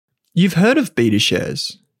You've heard of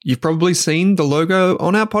BetaShares. You've probably seen the logo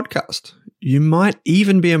on our podcast. You might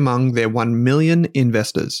even be among their 1 million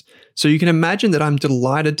investors. So you can imagine that I'm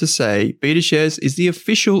delighted to say BetaShares is the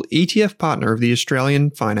official ETF partner of the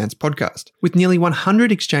Australian Finance Podcast. With nearly 100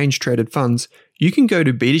 exchange-traded funds, you can go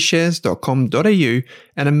to betashares.com.au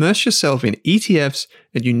and immerse yourself in ETFs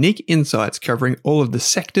and unique insights covering all of the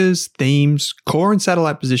sectors, themes, core and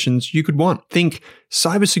satellite positions you could want. Think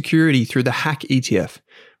cybersecurity through the Hack ETF,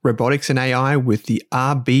 robotics and AI with the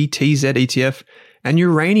RBTZ ETF, and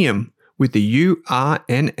uranium with the URNM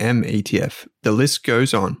ETF. The list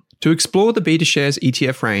goes on. To explore the BetaShares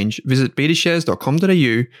ETF range, visit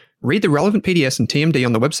betashares.com.au, read the relevant PDS and TMD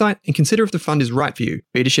on the website, and consider if the fund is right for you.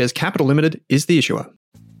 BetaShares Capital Limited is the issuer.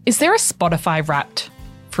 Is there a Spotify Wrapped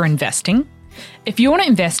for investing? If you want to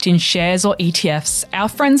invest in shares or ETFs, our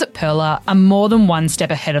friends at Pearler are more than one step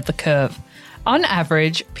ahead of the curve. On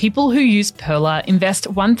average, people who use Pearler invest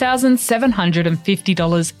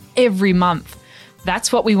 $1,750 every month.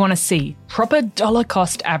 That's what we want to see, proper dollar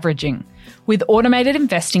cost averaging. With automated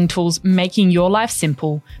investing tools making your life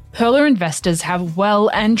simple, Pearler investors have well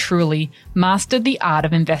and truly mastered the art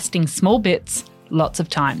of investing small bits, lots of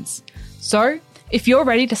times. So, if you're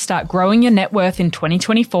ready to start growing your net worth in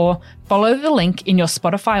 2024, follow the link in your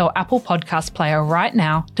Spotify or Apple podcast player right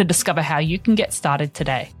now to discover how you can get started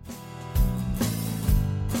today.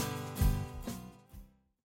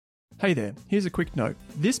 Hey there, here's a quick note.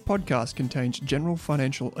 This podcast contains general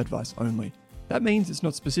financial advice only. That means it's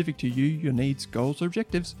not specific to you, your needs, goals, or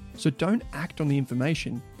objectives, so don't act on the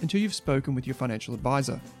information until you've spoken with your financial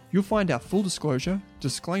advisor. You'll find our full disclosure,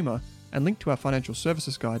 disclaimer, and link to our financial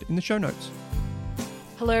services guide in the show notes.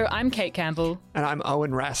 Hello, I'm Kate Campbell. And I'm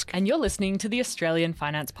Owen Rask. And you're listening to the Australian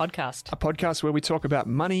Finance Podcast. A podcast where we talk about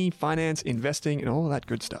money, finance, investing, and all of that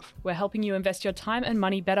good stuff. We're helping you invest your time and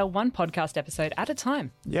money better, one podcast episode at a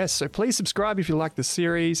time. Yes, so please subscribe if you like the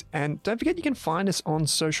series. And don't forget you can find us on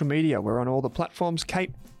social media. We're on all the platforms.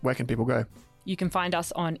 Kate, where can people go? You can find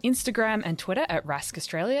us on Instagram and Twitter at Rask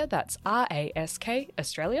Australia. That's RASK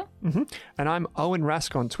Australia. And I'm Owen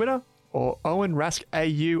Rask on Twitter, or Owen Rask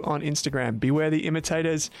AU on Instagram. Beware the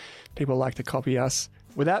imitators. People like to copy us.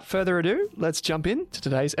 Without further ado, let's jump into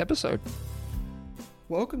today's episode.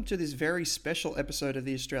 Welcome to this very special episode of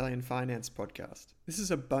the Australian Finance Podcast. This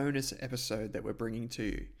is a bonus episode that we're bringing to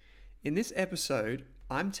you. In this episode,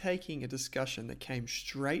 I'm taking a discussion that came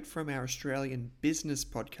straight from our Australian Business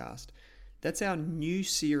Podcast. That's our new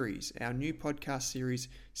series, our new podcast series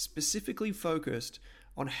specifically focused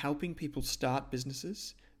on helping people start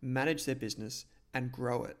businesses, manage their business, and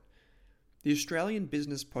grow it. The Australian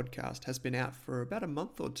Business Podcast has been out for about a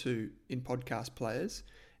month or two in podcast players,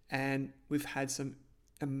 and we've had some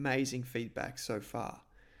amazing feedback so far.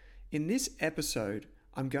 In this episode,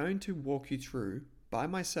 I'm going to walk you through, by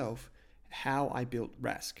myself, how I built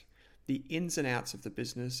Rask, the ins and outs of the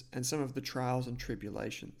business, and some of the trials and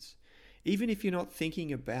tribulations. Even if you're not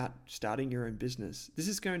thinking about starting your own business, this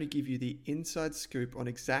is going to give you the inside scoop on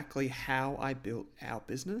exactly how I built our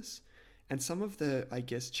business and some of the,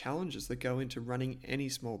 challenges that go into running any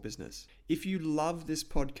small business. If you love this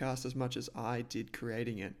podcast as much as I did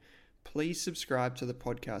creating it, please subscribe to the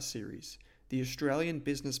podcast series. The Australian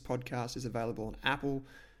Business Podcast is available on Apple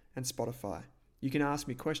and Spotify. You can ask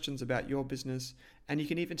me questions about your business, and you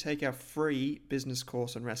can even take our free business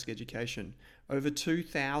course on Rask Education. Over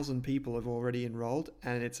 2,000 people have already enrolled,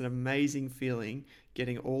 and it's an amazing feeling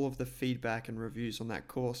getting all of the feedback and reviews on that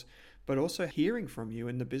course, but also hearing from you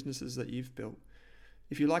and the businesses that you've built.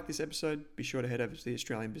 If you like this episode, be sure to head over to the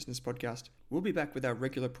Australian Business Podcast. We'll be back with our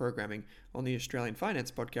regular programming on the Australian Finance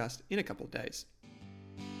Podcast in a couple of days.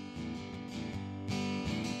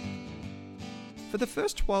 For the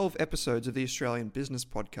first 12 episodes of the Australian Business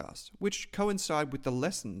Podcast, which coincide with the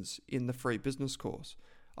lessons in the free business course,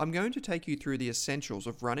 I'm going to take you through the essentials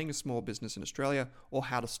of running a small business in Australia or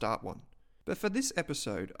how to start one. But for this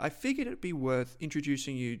episode, I figured it'd be worth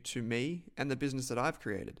introducing you to me and the business that I've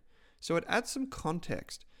created, so it adds some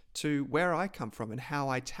context to where I come from and how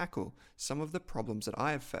I tackle some of the problems that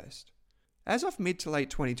I have faced. As of mid to late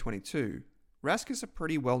 2022, Rask is a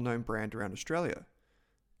pretty well-known brand around Australia,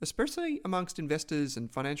 especially amongst investors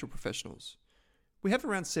and financial professionals. We have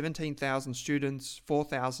around 17,000 students,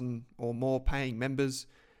 4,000 or more paying members,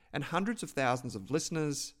 and hundreds of thousands of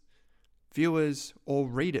listeners, viewers, or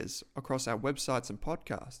readers across our websites and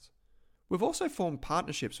podcasts. We've also formed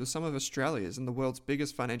partnerships with some of Australia's and the world's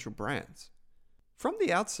biggest financial brands. From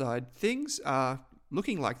the outside, things are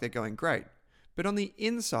looking like they're going great, but on the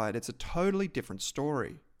inside, it's a totally different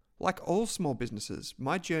story. Like all small businesses,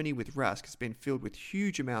 my journey with Rask has been filled with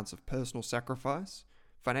huge amounts of personal sacrifice,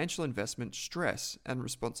 financial investment stress and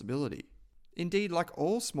responsibility. Indeed, like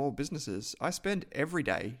all small businesses, I spend every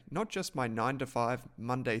day, not just my 9 to 5,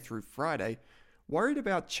 Monday through Friday, worried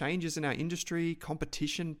about changes in our industry,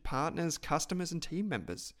 competition, partners, customers, and team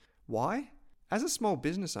members. Why? As a small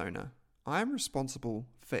business owner, I am responsible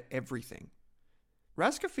for everything.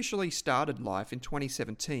 Rask officially started life in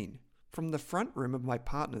 2017 from the front room of my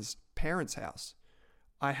partner's parents' house.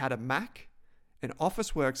 I had a Mac, an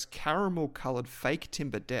Officeworks caramel-coloured fake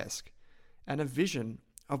timber desk, and a vision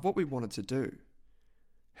of what we wanted to do.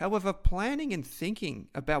 However, planning and thinking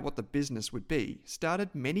about what the business would be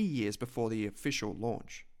started many years before the official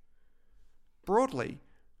launch. Broadly,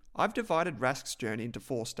 I've divided Rask's journey into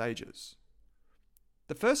 4 stages.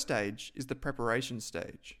 The first stage is the preparation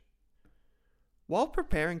stage. While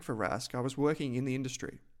preparing for Rask, I was working in the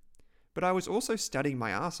industry, but I was also studying my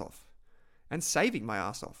ass off and saving my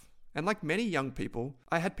ass off. And like many young people,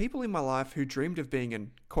 I had people in my life who dreamed of being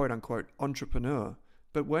an quote-unquote entrepreneur,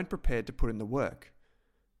 but weren't prepared to put in the work,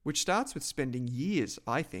 which starts with spending years,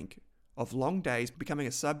 I think, of long days becoming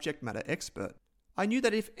a subject matter expert. I knew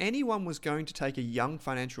that if anyone was going to take a young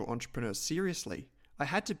financial entrepreneur seriously, I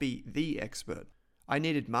had to be the expert. I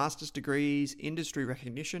needed master's degrees, industry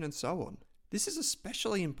recognition, and so on. This is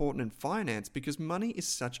especially important in finance because money is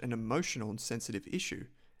such an emotional and sensitive issue,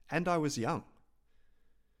 and I was young.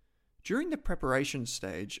 During the preparation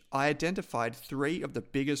stage, I identified 3 of the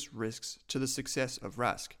biggest risks to the success of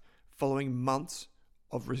Rask, following months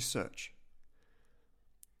of research.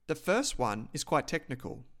 The first one is quite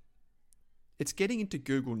technical. It's getting into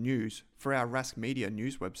Google News for our Rask Media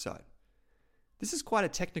news website. This is quite a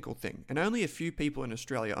technical thing, and only a few people in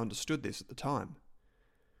Australia understood this at the time.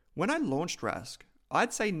 When I launched Rask,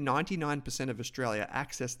 I'd say 99% of Australia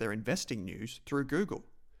accessed their investing news through Google.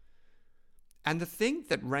 And the thing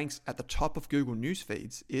that ranks at the top of Google News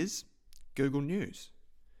feeds is Google News.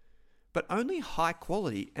 But only high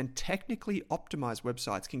quality and technically optimized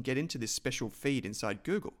websites can get into this special feed inside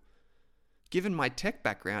Google. Given my tech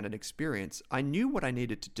background and experience, I knew what I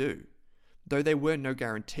needed to do, though there were no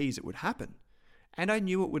guarantees it would happen. And I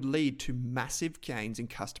knew it would lead to massive gains in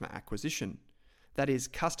customer acquisition. That is,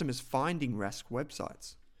 customers finding Rask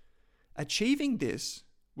websites. Achieving this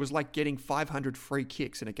was like getting 500 free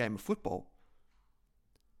kicks in a game of football.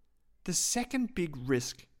 The second big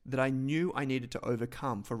risk that I knew I needed to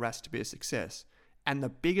overcome for Rask to be a success, and the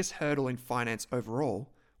biggest hurdle in finance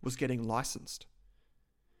overall, was getting licensed.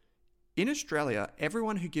 In Australia,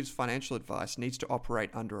 everyone who gives financial advice needs to operate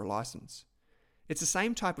under a license. It's the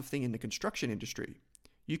same type of thing in the construction industry.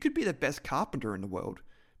 You could be the best carpenter in the world,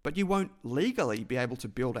 but you won't legally be able to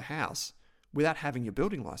build a house without having your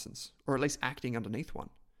building license, or at least acting underneath one.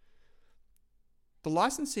 The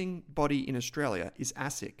licensing body in Australia is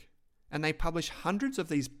ASIC, and they publish hundreds of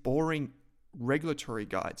these boring regulatory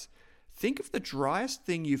guides. Think of the driest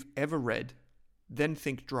thing you've ever read, then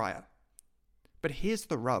think drier. But here's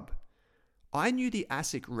the rub. I knew the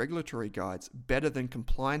ASIC regulatory guides better than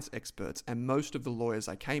compliance experts and most of the lawyers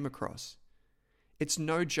I came across. It's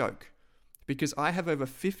no joke, because I have over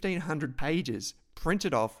 1,500 pages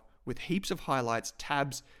printed off with heaps of highlights,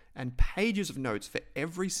 tabs, and pages of notes for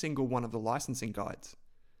every single one of the licensing guides.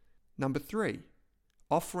 Number 3.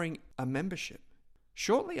 Offering a membership.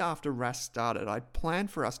 Shortly after Rask started, I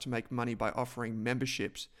planned for us to make money by offering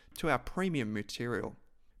memberships to our premium material.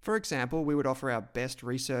 For example, we would offer our best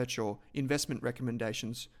research or investment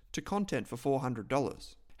recommendations to content for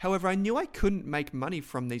 $400. However, I knew I couldn't make money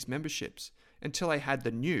from these memberships until I had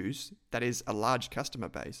the news, that is, a large customer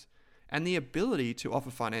base, and the ability to offer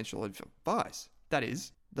financial advice, that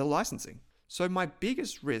is, the licensing. So my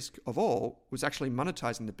biggest risk of all was actually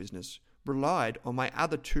monetizing the business, relied on my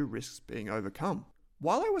other 2 risks being overcome.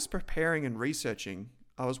 While I was preparing and researching,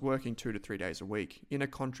 I was working 2 to 3 days a week in a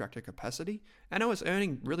contractor capacity, and I was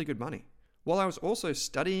earning really good money, while I was also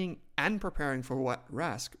studying and preparing for what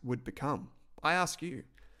Rask would become. I ask you,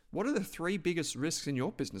 what are the 3 biggest risks in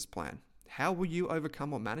your business plan? How will you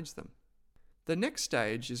overcome or manage them? The next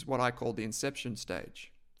stage is what I call the inception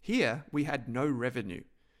stage. Here, we had no revenue,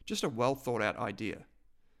 just a well thought out idea.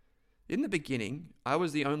 In the beginning, I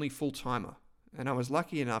was the only full-timer, and I was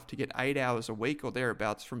lucky enough to get 8 hours a week or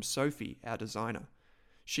thereabouts from Sophie, our designer.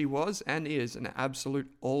 She was and is an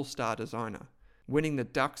absolute all-star designer. Winning the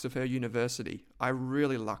Ducks of her university, I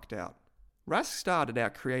really lucked out. Rask started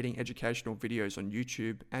out creating educational videos on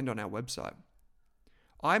YouTube and on our website.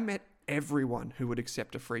 I met everyone who would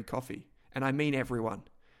accept a free coffee, and I mean everyone.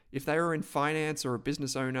 If they were in finance or a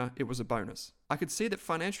business owner, it was a bonus. I could see that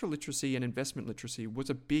financial literacy and investment literacy was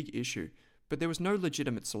a big issue, but there was no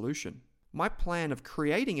legitimate solution. My plan of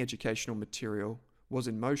creating educational material was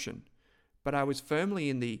in motion, but I was firmly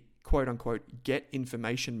in the quote-unquote get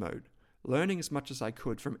information mode, learning as much as I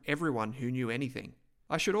could from everyone who knew anything.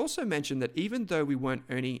 I should also mention that even though we weren't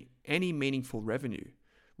earning any meaningful revenue,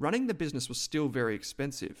 running the business was still very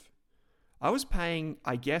expensive. I was paying,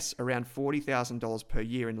 I guess, around $40,000 per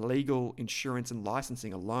year in legal, insurance, and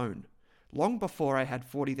licensing alone, long before I had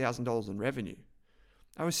 $40,000 in revenue.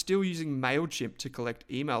 I was still using MailChimp to collect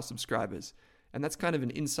email subscribers, and that's kind of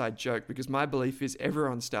an inside joke because my belief is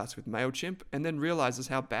everyone starts with MailChimp and then realizes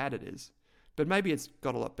how bad it is. But maybe it's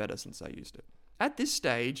got a lot better since I used it. At this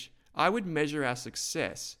stage, I would measure our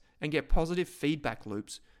success and get positive feedback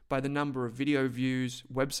loops by the number of video views,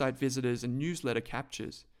 website visitors, and newsletter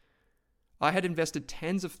captures. I had invested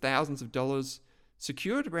tens of thousands of dollars,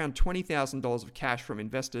 secured around $20,000 of cash from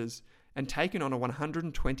investors, and taken on a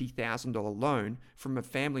 $120,000 loan from a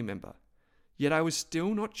family member. Yet I was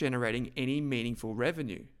still not generating any meaningful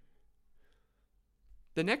revenue.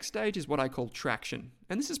 The next stage is what I call traction,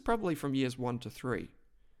 and this is probably from years 1 to 3.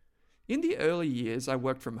 In the early years, I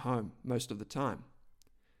worked from home most of the time.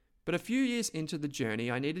 But a few years into the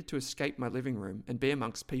journey, I needed to escape my living room and be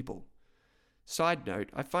amongst people. Side note,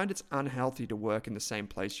 I find it's unhealthy to work in the same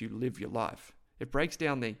place you live your life. It breaks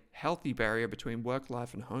down the healthy barrier between work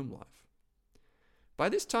life and home life. By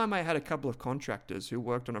this time, I had a couple of contractors who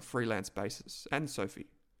worked on a freelance basis, and Sophie.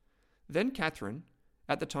 Then Catherine,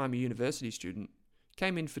 at the time a university student,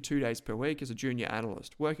 came in for 2 days per week as a junior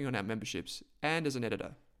analyst, working on our memberships, and as an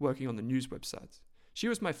editor, working on the news websites. She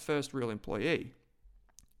was my first real employee.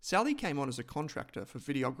 Sally came on as a contractor for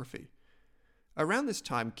videography. Around this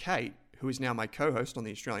time, Kate, who is now my co-host on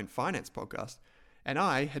the Australian Finance Podcast, and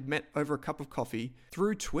I had met over a cup of coffee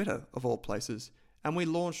through Twitter, of all places, and we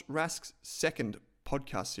launched Rask's second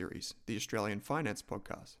podcast series, the Australian Finance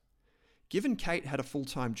Podcast. Given Kate had a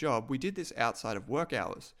full-time job, we did this outside of work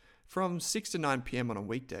hours, from 6 to 9 p.m. on a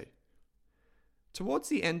weekday. Towards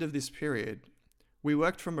the end of this period, we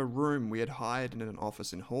worked from a room we had hired in an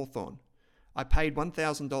office in Hawthorne. I paid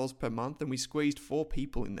 $1,000 per month and we squeezed 4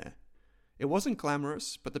 people in there. It wasn't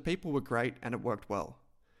glamorous, but the people were great and it worked well.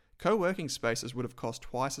 Co-working spaces would have cost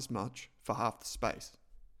twice as much for half the space.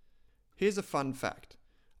 Here's a fun fact.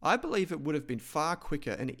 I believe it would have been far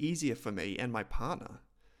quicker and easier for me and my partner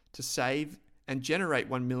to save and generate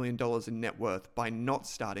 $1 million in net worth by not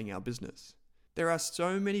starting our business. There are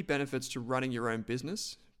so many benefits to running your own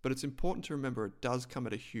business, but it's important to remember it does come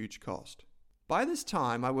at a huge cost. By this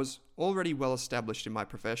time, I was already well established in my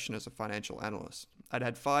profession as a financial analyst. I'd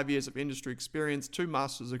had 5 years of industry experience, 2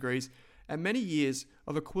 master's degrees, and many years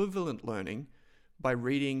of equivalent learning by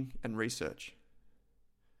reading and research.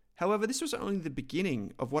 However, this was only the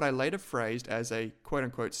beginning of what I later phrased as a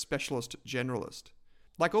quote-unquote specialist generalist.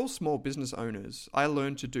 Like all small business owners, I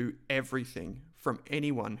learned to do everything from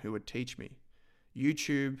anyone who would teach me.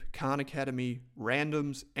 YouTube, Khan Academy,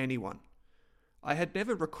 randoms, anyone. I had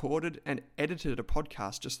never recorded and edited a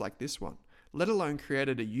podcast just like this one, let alone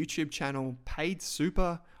created a YouTube channel, paid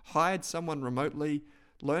super, hired someone remotely,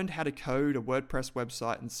 learned how to code a WordPress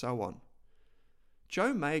website, and so on.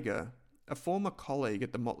 Joe Mager, a former colleague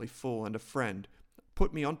at the Motley Fool and a friend,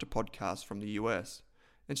 put me onto podcasts from the US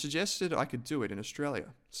and suggested I could do it in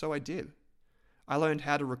Australia, so I did. I learned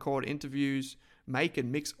how to record interviews, make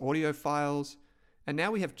and mix audio files, and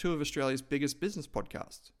now we have 2 of Australia's biggest business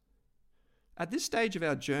podcasts. At this stage of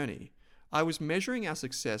our journey, I was measuring our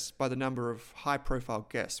success by the number of high-profile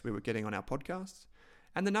guests we were getting on our podcasts,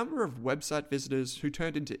 and the number of website visitors who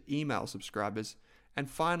turned into email subscribers, and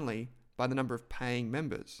finally, by the number of paying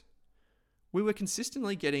members. We were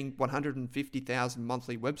consistently getting 150,000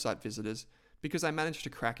 monthly website visitors because I managed to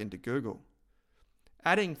crack into Google,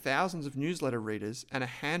 adding thousands of newsletter readers and a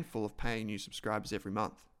handful of paying new subscribers every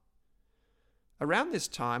month. Around this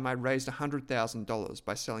time, I raised $100,000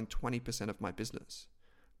 by selling 20% of my business.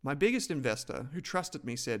 My biggest investor, who trusted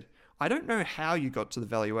me, said, "I don't know how you got to the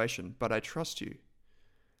valuation, but I trust you."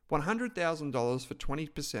 $100,000 for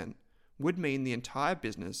 20% would mean the entire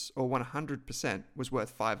business, or 100%, was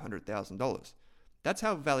worth $500,000. That's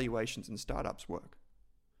how valuations in startups work.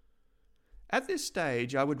 At this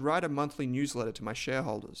stage, I would write a monthly newsletter to my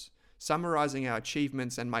shareholders, summarizing our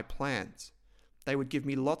achievements and my plans. They would give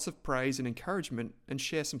me lots of praise and encouragement and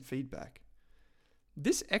share some feedback.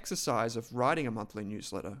 This exercise of writing a monthly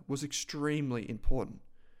newsletter was extremely important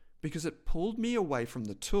because it pulled me away from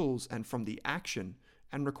the tools and from the action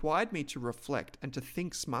and required me to reflect and to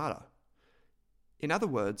think smarter. In other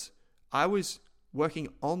words, I was working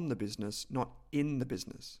on the business, not in the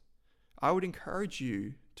business. I would encourage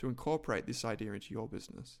you to incorporate this idea into your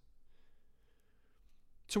business.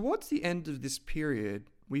 Towards the end of this period,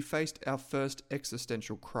 we faced our first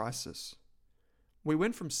existential crisis. We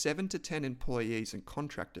went from 7 to 10 employees and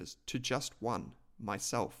contractors to just one,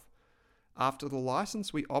 myself, after the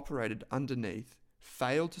license we operated underneath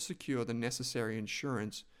failed to secure the necessary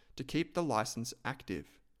insurance to keep the license active.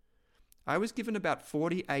 I was given about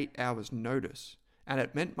 48 hours notice, and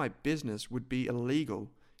it meant my business would be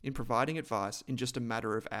illegal in providing advice in just a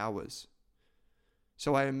matter of hours.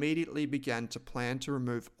 So I immediately began to plan to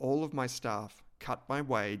remove all of my staff, cut my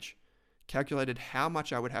wage, calculated how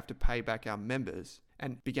much I would have to pay back our members,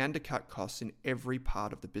 and began to cut costs in every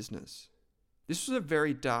part of the business. This was a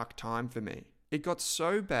very dark time for me. It got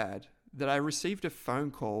so bad that I received a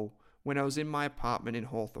phone call when I was in my apartment in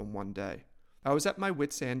Hawthorne one day. I was at my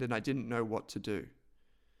wit's end and I didn't know what to do.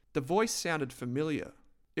 The voice sounded familiar.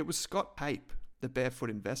 It was Scott Pape, the Barefoot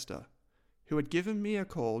Investor, who had given me a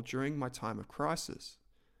call during my time of crisis.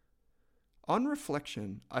 On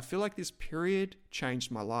reflection, I feel like this period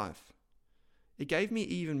changed my life. It gave me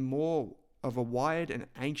even more of a wired and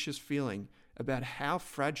anxious feeling about how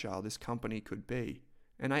fragile this company could be,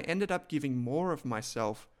 and I ended up giving more of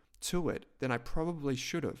myself to it than I probably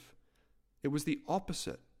should have. It was the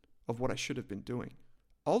opposite of what I should have been doing.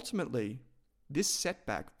 Ultimately, this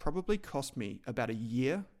setback probably cost me about a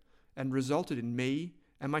year and resulted in me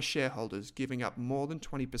and my shareholders giving up more than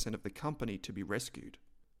 20% of the company to be rescued.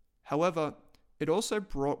 However, it also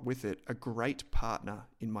brought with it a great partner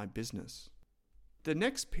in my business. The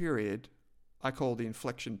next period I call the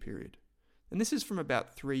inflection period, and this is from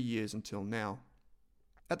about 3 years until now.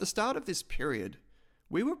 At the start of this period,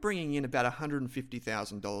 we were bringing in about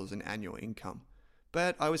 $150,000 in annual income,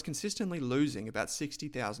 but I was consistently losing about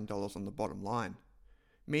 $60,000 on the bottom line,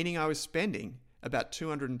 meaning I was spending about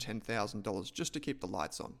 $210,000 just to keep the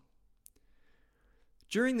lights on.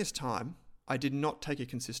 During this time, I did not take a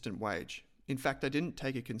consistent wage. In fact, I didn't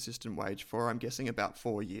take a consistent wage for, I'm guessing, about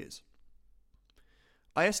 4 years.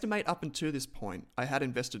 I estimate up until this point, I had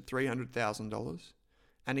invested $300,000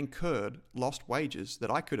 and incurred lost wages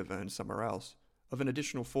that I could have earned somewhere else of an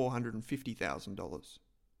additional $450,000.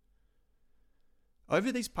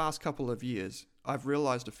 Over these past couple of years, I've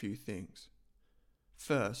realized a few things.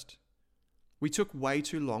 First, we took way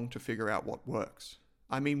too long to figure out what works.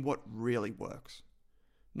 I mean, what really works.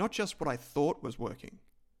 Not just what I thought was working.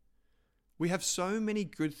 We have so many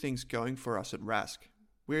good things going for us at Rask.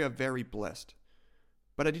 We are very blessed.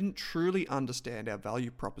 But I didn't truly understand our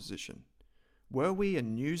value proposition. Were we a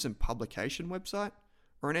news and publication website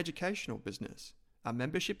or an educational business? A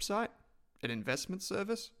membership site? An investment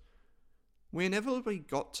service? We inevitably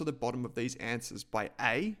got to the bottom of these answers by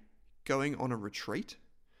A, going on a retreat,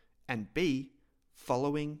 and B,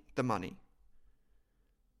 following the money.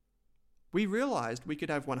 We realized we could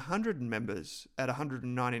have 100 members at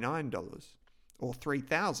 $199 or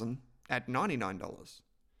 3,000 at $99.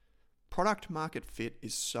 Product market fit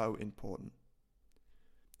is so important.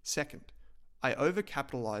 Second, I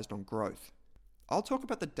overcapitalized on growth. I'll talk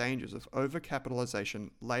about the dangers of overcapitalization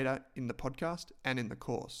later in the podcast and in the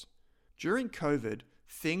course. During COVID,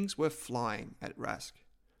 things were flying at Rask.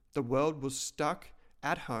 The world was stuck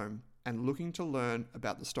at home and looking to learn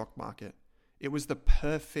about the stock market. It was the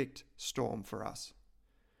perfect storm for us.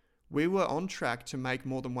 We were on track to make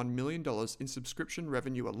more than $1 million in subscription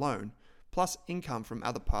revenue alone, plus income from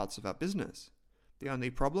other parts of our business. The only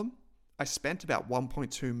problem? I spent about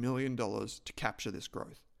 $1.2 million to capture this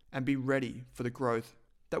growth and be ready for the growth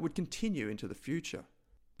that would continue into the future.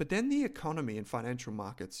 But then the economy and financial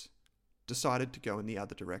markets decided to go in the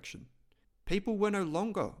other direction. People were no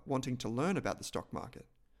longer wanting to learn about the stock market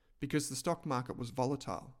because the stock market was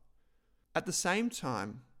volatile. At the same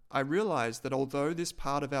time, I realized that although this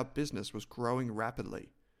part of our business was growing rapidly,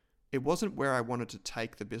 it wasn't where I wanted to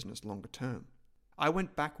take the business longer term. I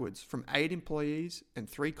went backwards from 8 employees and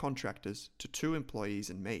 3 contractors to 2 employees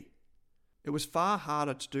and me. It was far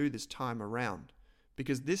harder to do this time around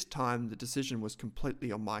because this time the decision was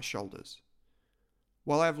completely on my shoulders.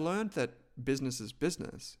 While I've learned that business is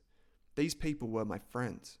business, these people were my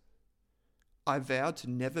friends. I vowed to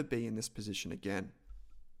never be in this position again.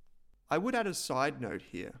 I would add a side note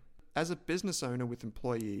here. As a business owner with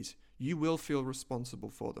employees, you will feel responsible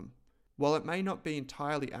for them. While it may not be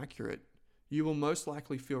entirely accurate, you will most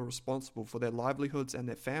likely feel responsible for their livelihoods and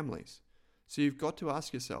their families. So you've got to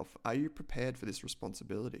ask yourself, are you prepared for this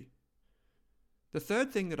responsibility? The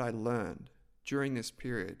third thing that I learned during this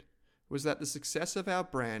period was that the success of our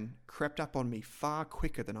brand crept up on me far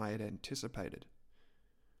quicker than I had anticipated.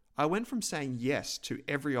 I went from saying yes to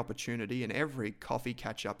every opportunity and every coffee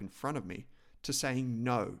catch-up in front of me to saying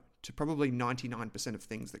no to probably 99% of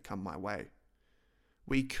things that come my way.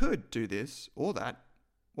 We could do this or that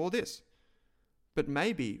or this, but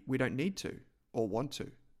maybe we don't need to or want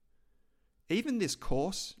to. Even this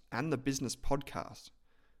course and the business podcast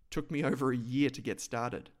took me over a year to get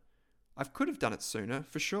started. I could have done it sooner,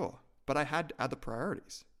 for sure, but I had other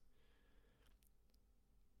priorities.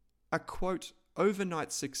 A quote,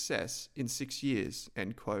 overnight success in 6 years,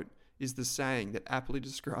 end quote, is the saying that aptly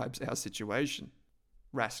describes our situation.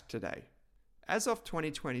 Rask today. As of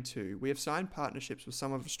 2022, we have signed partnerships with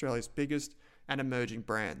some of Australia's biggest and emerging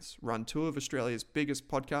brands, run 2 of Australia's biggest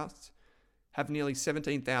podcasts, have nearly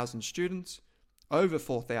 17,000 students, over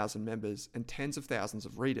 4,000 members, and tens of thousands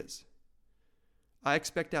of readers. I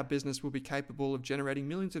expect our business will be capable of generating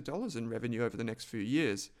millions of dollars in revenue over the next few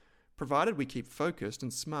years, provided we keep focused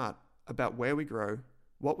and smart about where we grow,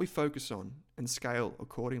 what we focus on, and scale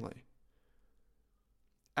accordingly.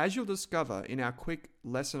 As you'll discover in our quick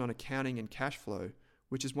lesson on accounting and cash flow,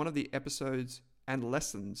 which is one of the episodes and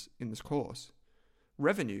lessons in this course,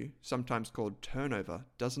 revenue, sometimes called turnover,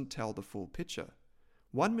 doesn't tell the full picture.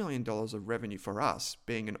 $1 million of revenue for us,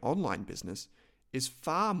 being an online business, is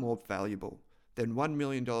far more valuable than $1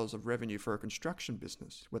 million of revenue for a construction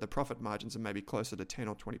business, where the profit margins are maybe closer to 10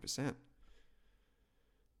 or 20%.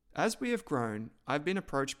 As we have grown, I've been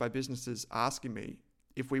approached by businesses asking me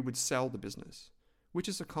if we would sell the business, which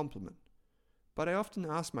is a compliment. But I often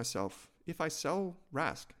ask myself, if I sell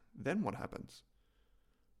Rask, then what happens?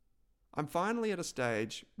 I'm finally at a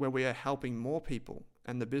stage where we are helping more people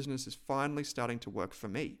and the business is finally starting to work for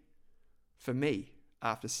me. For me,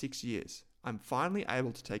 after 6 years, I'm finally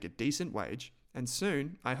able to take a decent wage and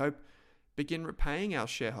soon, I hope, begin repaying our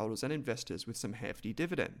shareholders and investors with some hefty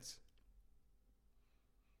dividends.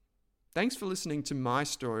 Thanks for listening to my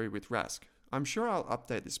story with Rask. I'm sure I'll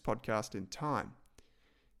update this podcast in time.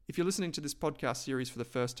 If you're listening to this podcast series for the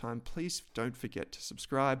first time, please don't forget to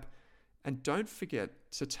subscribe and don't forget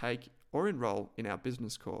to take or enroll in our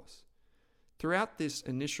business course. Throughout this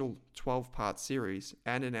initial 12-part series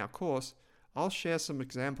and in our course, I'll share some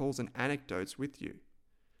examples and anecdotes with you.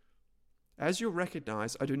 As you'll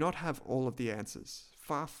recognize, I do not have all of the answers.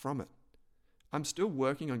 Far from it. I'm still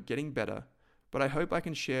working on getting better, but I hope I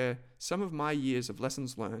can share some of my years of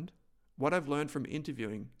lessons learned, what I've learned from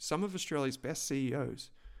interviewing some of Australia's best CEOs,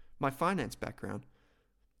 my finance background,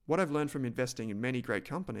 what I've learned from investing in many great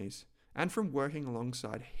companies, and from working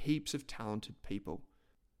alongside heaps of talented people.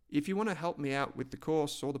 If you want to help me out with the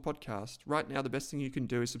course or the podcast, right now the best thing you can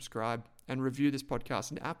do is subscribe and review this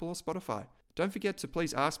podcast in Apple or Spotify. Don't forget to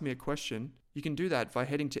please ask me a question. You can do that by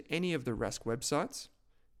heading to any of the Rask websites.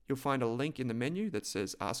 You'll find a link in the menu that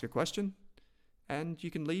says Ask a Question, and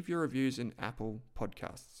you can leave your reviews in Apple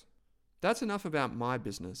Podcasts. That's enough about my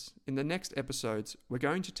business. In the next episodes, we're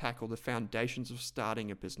going to tackle the foundations of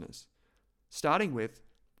starting a business, starting with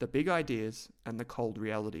the big ideas and the cold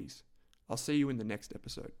realities. I'll see you in the next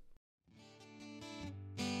episode.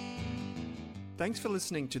 Thanks for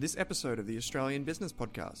listening to this episode of the Australian Business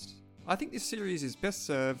Podcast. I think this series is best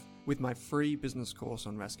served with my free business course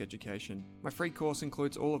on Rask Education. My free course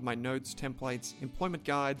includes all of my notes, templates, employment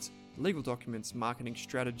guides, legal documents, marketing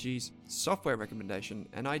strategies, software recommendation,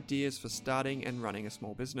 and ideas for starting and running a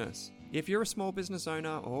small business. If you're a small business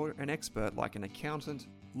owner or an expert like an accountant,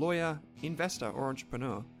 lawyer, investor, or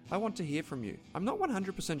entrepreneur, I want to hear from you. I'm not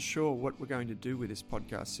 100% sure what we're going to do with this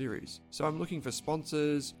podcast series, so I'm looking for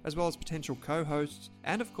sponsors, as well as potential co-hosts,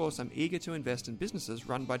 and of course I'm eager to invest in businesses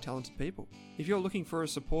run by talented people. If you're looking for a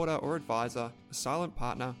supporter or advisor, a silent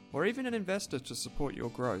partner, or even an investor to support your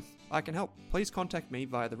growth, I can help. Please contact me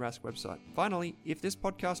via the Rask website. Finally, if this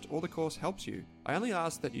podcast or the course helps you, I only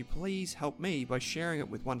ask that you please help me by sharing it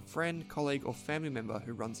with one friend, colleague, or family member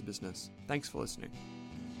who runs a business. Thanks for listening.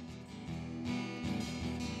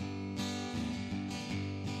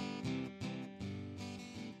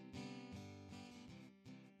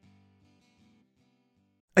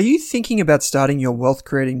 Are you thinking about starting your wealth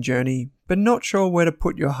creating journey, but not sure where to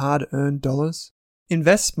put your hard-earned dollars?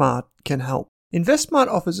 InvestSmart can help. InvestSmart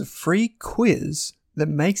offers a free quiz that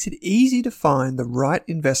makes it easy to find the right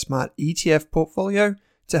InvestSmart ETF portfolio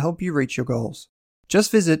to help you reach your goals.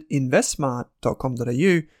 Just visit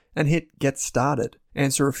investsmart.com.au and hit Get Started.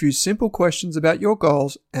 Answer a few simple questions about your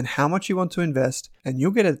goals and how much you want to invest, and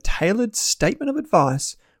you'll get a tailored statement of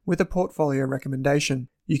advice with a portfolio recommendation.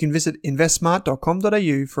 You can visit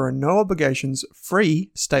investsmart.com.au for a no obligations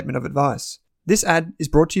free statement of advice. This ad is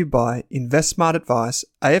brought to you by InvestSmart Advice,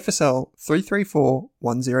 AFSL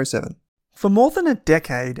 334107. For more than a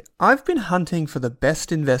decade, I've been hunting for the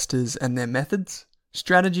best investors and their methods,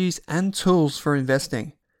 strategies, and tools for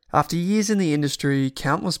investing. After years in the industry,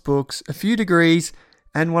 countless books, a few degrees,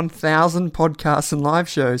 and 1,000 podcasts and live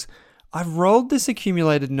shows, I've rolled this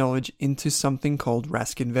accumulated knowledge into something called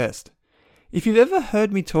Rask Invest. If you've ever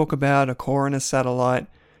heard me talk about a core and a satellite,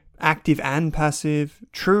 active and passive,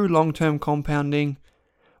 true long-term compounding,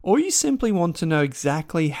 or you simply want to know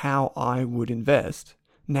exactly how I would invest,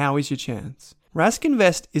 now is your chance. Rask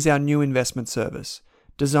Invest is our new investment service,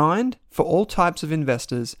 designed for all types of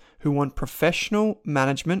investors who want professional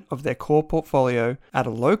management of their core portfolio at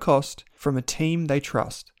a low cost from a team they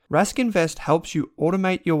trust. Rask Invest helps you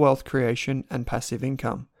automate your wealth creation and passive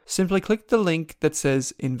income. Simply click the link that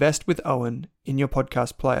says Invest with Owen in your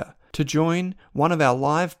podcast player to join one of our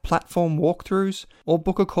live platform walkthroughs or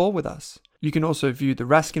book a call with us. You can also view the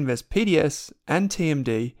Rask Invest PDS and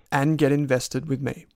TMD and get invested with me.